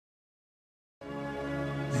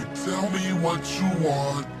Tell me what you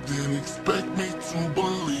want, then expect me to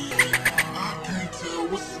believe. I can't tell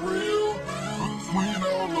what's real between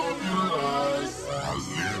all of your lies. I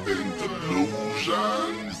live in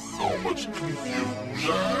delusion, so much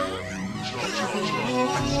confusion.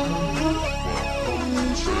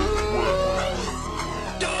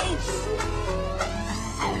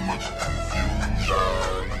 So much confusion.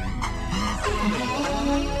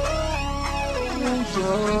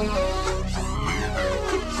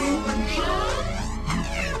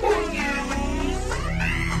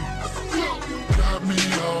 Got me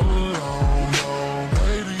all alone,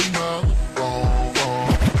 waiting by the phone.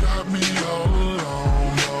 Got me all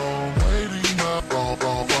alone, waiting by the phone.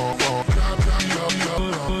 Got me all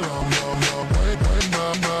alone, waiting by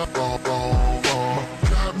the phone.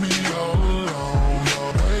 Got me all alone,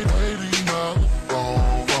 waiting by the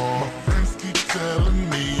phone. My friends keep telling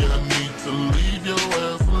me I need to leave your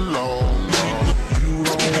ass alone. You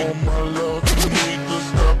don't want my love, you need to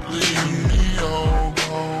stop leaving me on.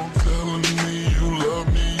 Telling me you love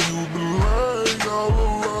me, you've been lying all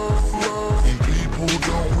along. And people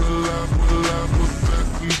don't realize what's sex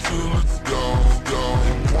until it's gone.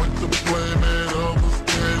 Point the blame at others,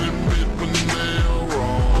 can't admit when they are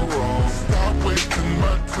wrong. Stop wasting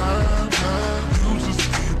my time, you just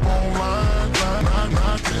keep on lying.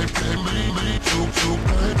 I can't leave you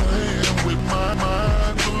playing with my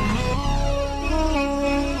mind.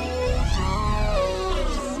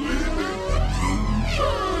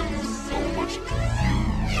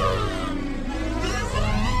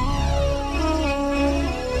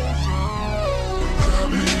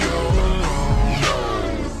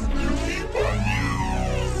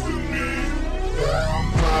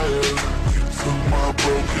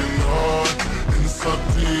 Broken heart and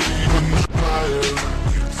sucked it even higher.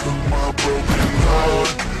 You took my broken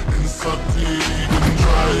heart and sucked it even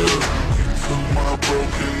drier. You took my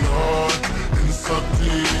broken heart and sucked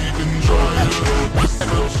it even drier. You're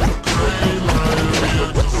such a great liar,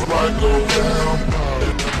 you're just like a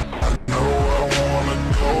vampire. I know I wanna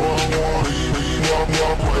go, I wanna leave,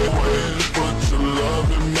 walk away, but your love,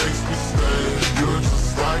 it makes me stay. You're just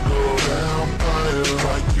like a vampire,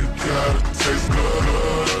 like you gotta taste good.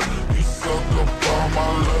 You suck up all my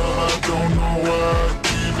love, I don't know where I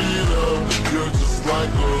give it up. You're just like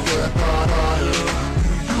a vampire.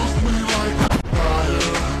 You use me like a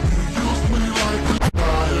fire. You use me like a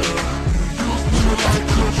fire. You use me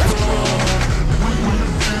like a drug. When you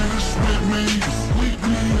finish with me, you sweep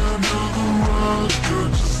me under the rug. You're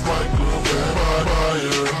just like a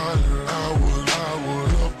vampire. I would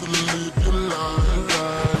love to live your life,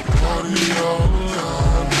 party all the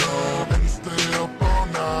time, and stay up all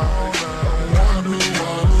night. Wonder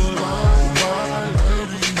what it's like,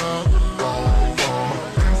 waiting all alone. My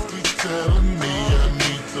friends keep telling me I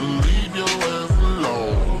need to leave your ass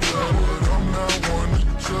alone. But I'm not one to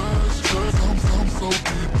judge, 'cause I'm so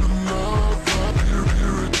deep in love.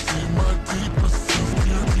 Purity, my deepest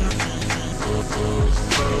insecurity.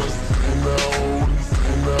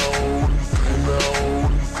 Ain't that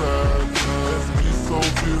old inside. Let's be so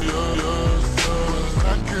furious.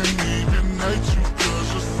 I can't even hate you 'cause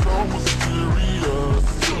you're so mysterious.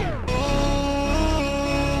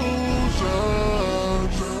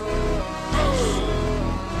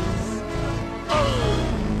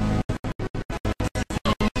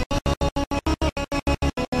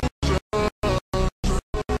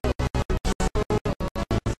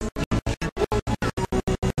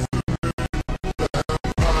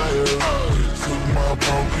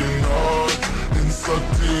 Broken heart and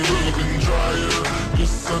sucked it even drier.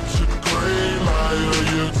 You're such a great liar,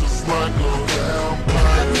 you're just like a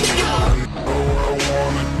vampire. I know I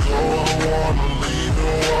wanna go, I wanna leave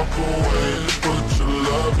and walk away, but your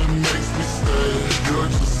love, it makes me stay. You're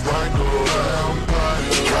just like a vampire.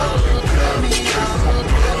 I can gotta taste some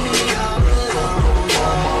blood. You suck up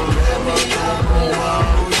all my love, I don't know how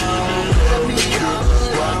to give it up. You're just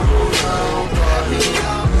like a vampire.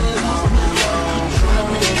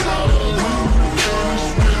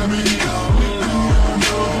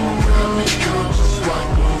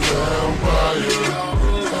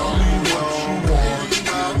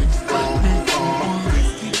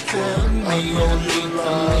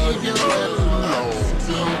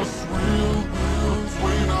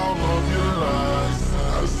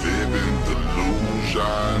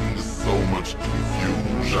 So much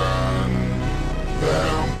confusion.